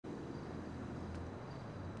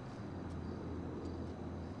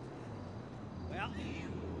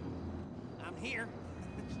I'm here.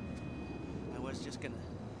 I was just gonna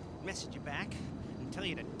message you back and tell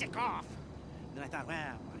you to dick off. Then I thought,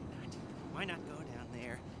 well, why not? Why not go down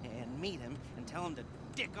there and meet him and tell him to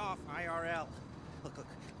dick off IRL? Look,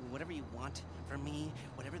 whatever you want from me,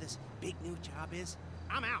 whatever this big new job is,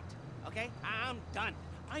 I'm out, okay? I'm done.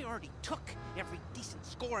 I already took every decent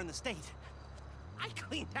score in the state. I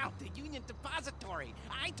cleaned out the Union Depository.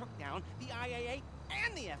 I took down the IAA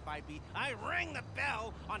and the FIB. I rang the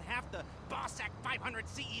bell on half the Boss Act 500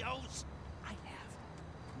 CEOs. I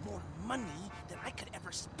have more money than I could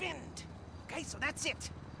ever spend. Okay, so that's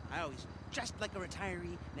it. I always dressed like a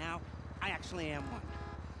retiree. Now, I actually am one.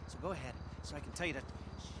 So go ahead, so I can tell you to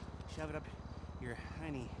shove it up your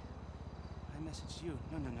hiney. I messaged you.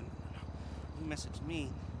 No. You messaged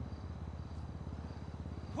me.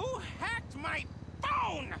 Who hacked my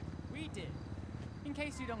phone? We did. In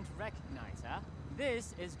case you don't recognize her,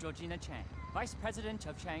 this is Georgina Cheng, Vice President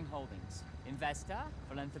of Cheng Holdings. Investor,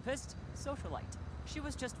 philanthropist, socialite. She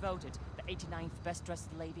was just voted the 89th best-dressed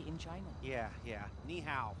lady in China. Yeah. Ni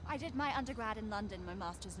hao. I did my undergrad in London, my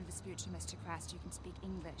master's in Vespucci, Mr. Crest. You can speak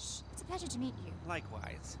English. It's a pleasure to meet you.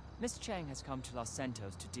 Likewise. Miss Cheng has come to Los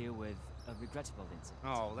Santos to deal with a regrettable incident.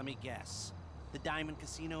 Oh, let me guess. The Diamond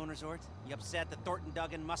Casino and Resort? You upset that Thornton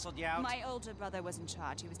Duggan muscled you out? My older brother was in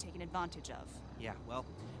charge. He was taken advantage of. Yeah, well,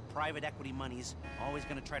 private equity money's always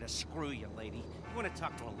gonna try to screw you, lady. You wanna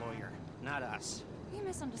talk to a lawyer, not us. You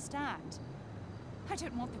misunderstand. I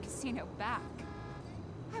don't want the casino back.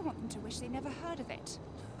 I want them to wish they never heard of it.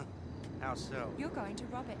 How so? You're going to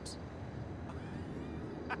rob it.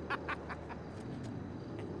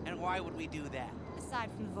 And why would we do that? Aside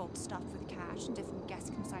from the vault stuffed with cash and different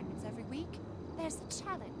guest consignments every week, there's the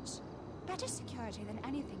challenge. Better security than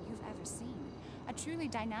anything you've ever seen. A truly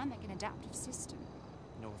dynamic and adaptive system.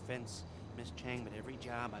 No offense, Miss Cheng, but every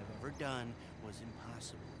job I've ever done was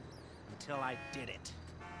impossible. Until I did it.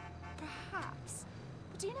 Perhaps.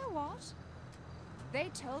 But do you know what? They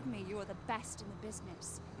told me you were the best in the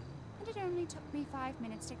business. And it only took me 5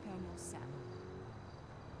 minutes to clone your cell.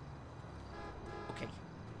 Okay,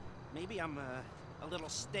 maybe I'm a little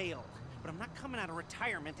stale, but I'm not coming out of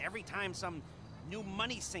retirement every time some new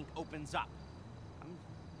money sink opens up. I'm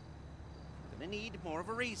gonna need more of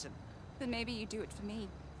a reason. Then maybe you do it for me.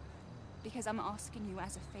 Because I'm asking you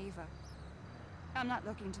as a favor. I'm not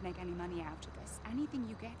looking to make any money out of this. Anything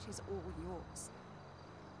you get is all yours.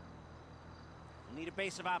 We'll need a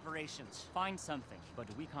base of operations. Find something, but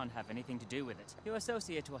we can't have anything to do with it. Your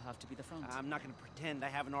associate will have to be the front. I'm not gonna pretend I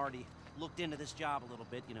haven't already looked into this job a little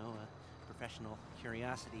bit, you know, professional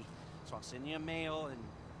curiosity. So I'll send you a mail, and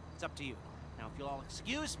it's up to you. Now, if you'll all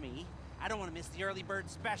excuse me, I don't want to miss the early bird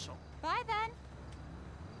special. Bye then.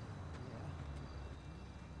 Yeah.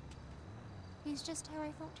 He's just how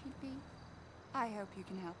I thought he'd be. I hope you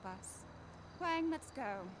can help us. Wang, let's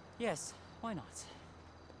go. Yes, why not?